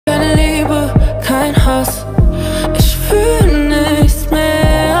Hass. Ich fühl nichts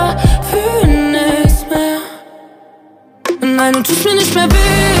mehr, fühl nichts mehr. Nein, du tust mir nicht mehr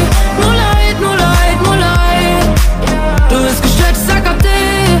weh. Nur leid, nur leid, nur leid. Du bist gestört, sag ab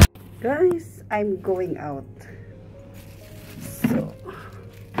dir. Guys, I'm going out. So,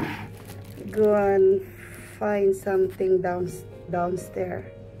 go and find something downstairs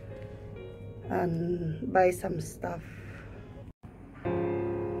and buy some stuff.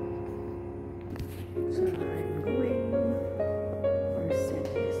 So I'm going. Where's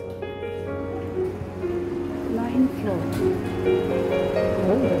this one? 9th floor.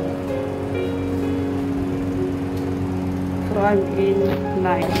 Oh. So I'm in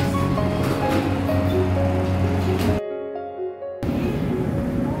 9th.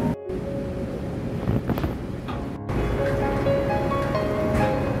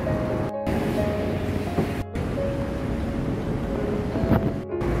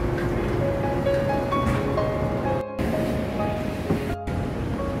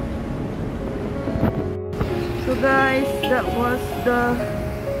 So guys, that was the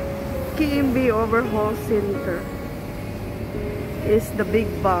KMB Overhaul Center. It's the big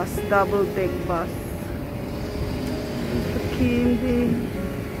bus, double deck bus. The KMB.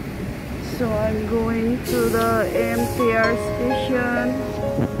 So I'm going to the MTR station.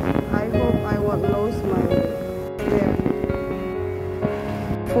 I hope I won't lose my way there.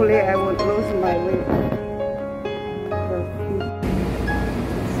 Hopefully I won't lose my way.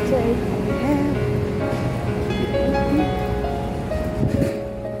 Stay here.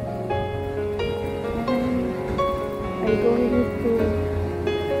 I'm going to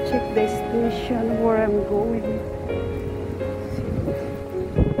check the station where I'm going.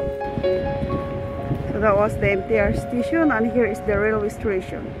 So that was the MTR station, and here is the railway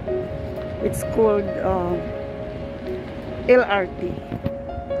station. It's called LRT.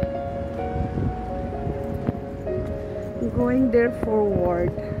 I'm going there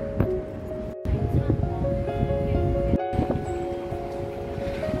forward.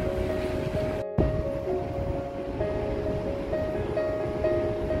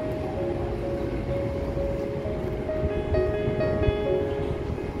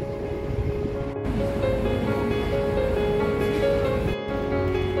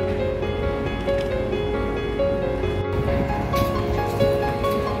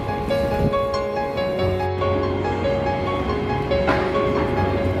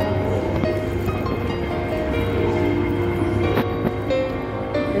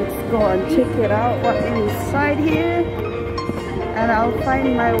 Go and check it out what's inside here, and I'll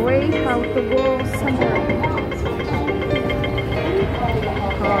find my way how to go somewhere.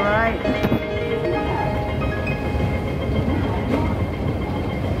 Alright.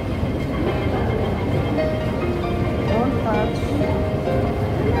 Don't touch.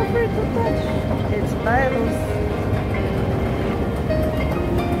 I'm afraid to touch. It's virus.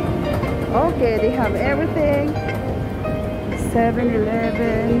 Okay, they have everything.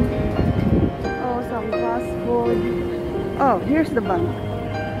 7-Eleven. Oh, some fast food. Oh, here's the bank.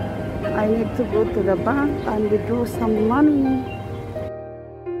 I need to go to the bank and withdraw some money.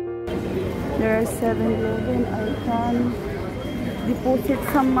 There's 7-Eleven. I can deposit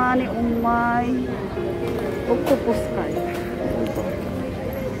some money on my octopus card.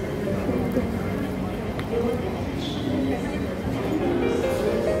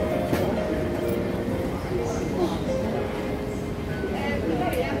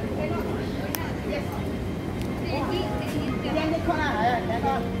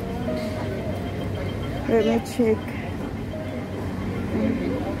 Let me check.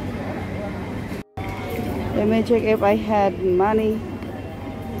 Let me check if I had money.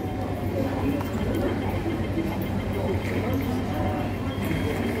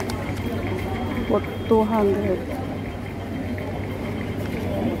 Put 200.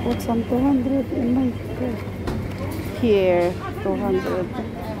 Put some 200 in my purse. Here, 200.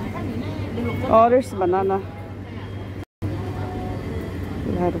 Oh, there's banana.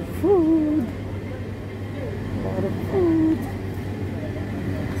 A lot of food. A lot of food.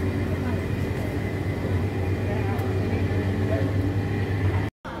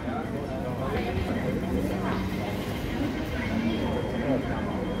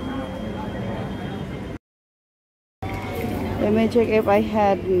 Let me check if I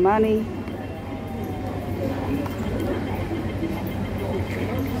had money.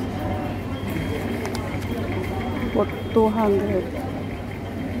 Put 200.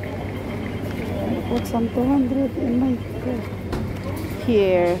 Put some 200 in my purse.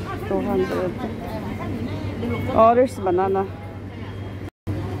 Here, 200. Oh, there's banana. A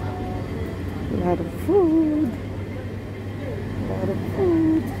lot of food. A lot of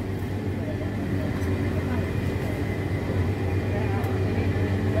food.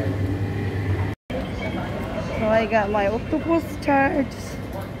 I got my octopus tarts.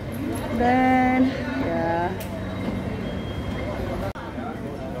 Then, yeah.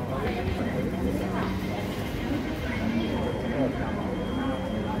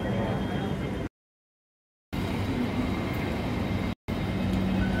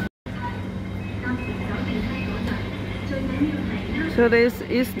 So this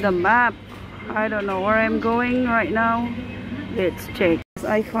is the map. I don't know where I'm going right now. Let's check.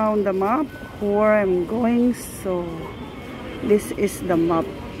 I found the map where I'm going, so this is the map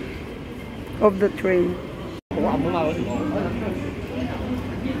of the train.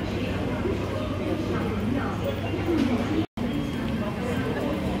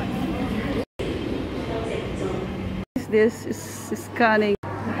 This is scanning.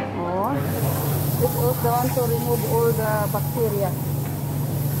 Oh, this was the one to remove all the bacteria.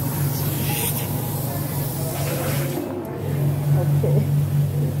 Okay.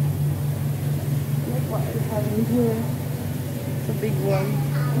 Look what we have in here. It's a big one.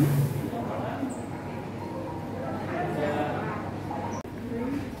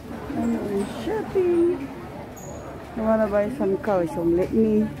 I'm going shopping. I wanna buy some calcium. Let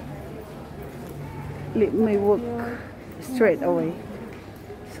me walk straight away.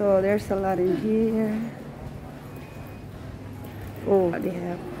 So there's a lot in here. Oh, they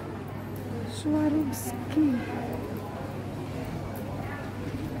have Swarovski.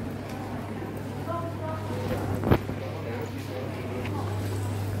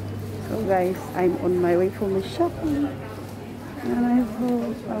 So guys, I'm on my way for my shopping, and I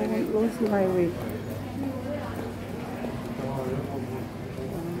hope I won't lose my way.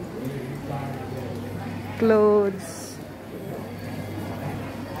 Clothes.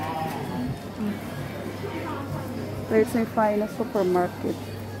 Let's say find a supermarket.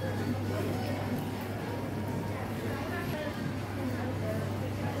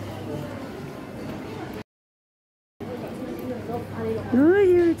 Oh,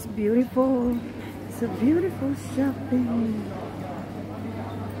 here it's beautiful. It's a beautiful shopping.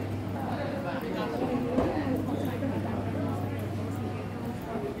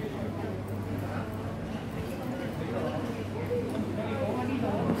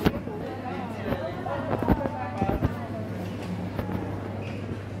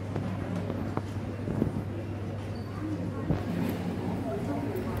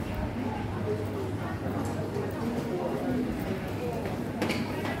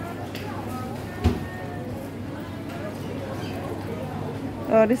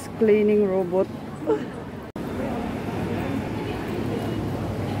 Oh, this cleaning robot.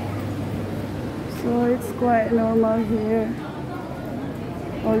 So it's quite normal here.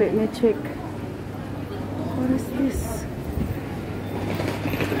 Oh, let me check. What is this?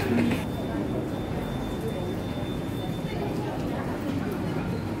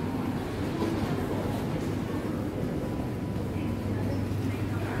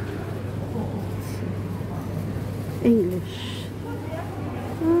 English.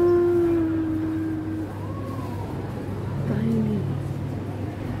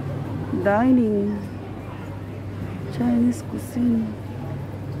 Dining, Chinese cuisine.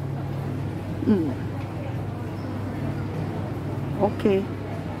 Okay.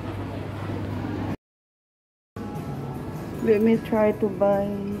 Let me try to buy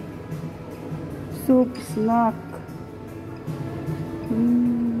soup, snack,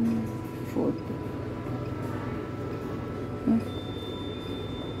 food.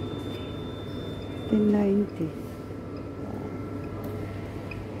 $10.90.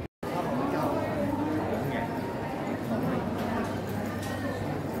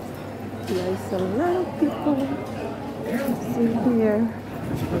 There's a lot of people see here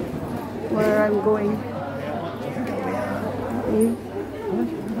where I'm going.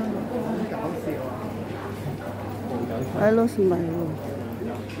 I lost my road.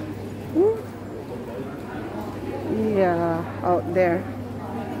 Yeah, out there.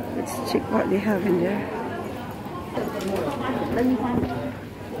 Let's check what they have in there.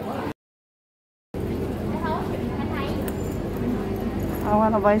 I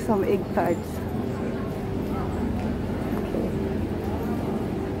want to buy some egg tarts. Okay.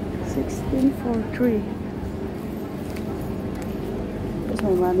 16 for 3. That's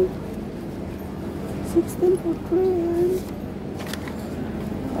my money. 16 for 3.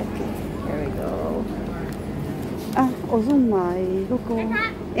 Okay, here we go. Ah, also my logo.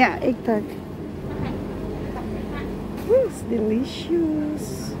 Yeah, egg tart. Ooh, it's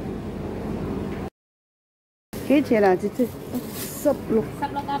delicious. Okay, Jenna, sup look.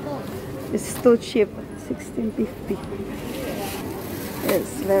 It's too cheap. 16.50.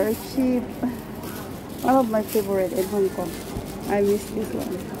 It's very cheap. One of my favorite in Hong Kong. I miss this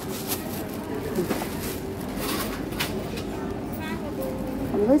one.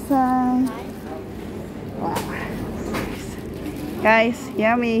 Samgyeopsal. Wow. Guys,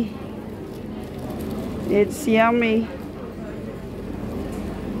 yummy. It's yummy.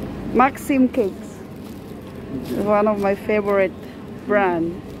 Maxim cakes. One of my favorite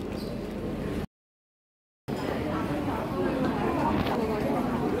brand.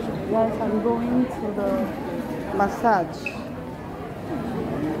 Guys, I'm going to the massage.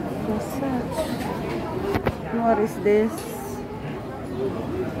 What is this?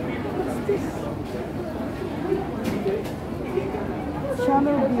 What's this?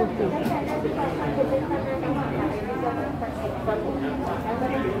 Channel Beauty.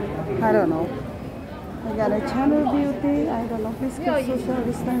 I don't know. I got a Channel Beauty. I don't know. Please keep social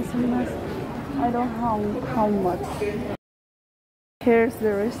distancing mask. I don't know how much. Here's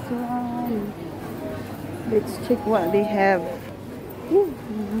the restaurant. Let's check what they have.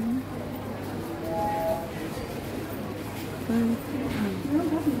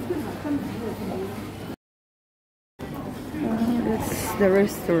 That's the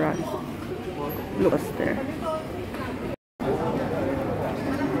restaurant. Look what's there.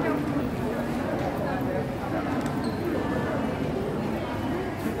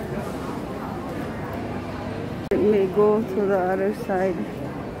 Let me go to the other side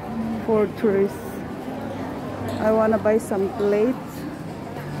for tourists. I want to buy some plates.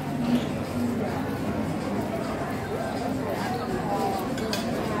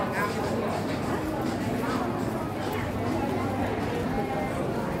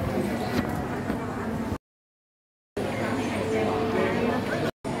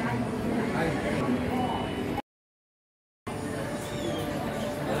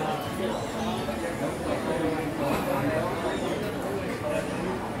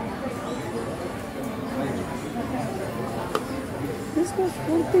 This was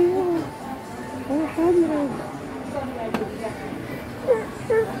 400.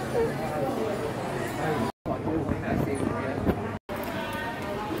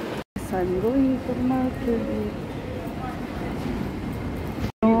 I'm going to market.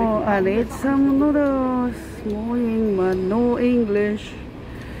 Oh, I need some noodles. Knowing but no English.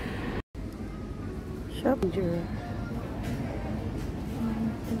 Ginger.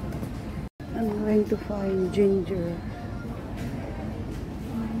 I'm going to find ginger.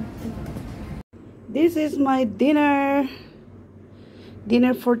 This is my dinner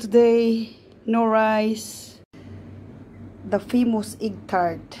for today. No rice, the famous egg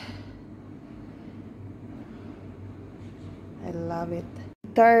tart. I love it.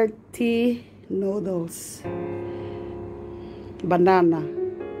 Tarty noodles, banana.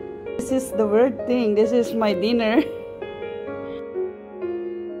 This is the weird thing. This is my dinner.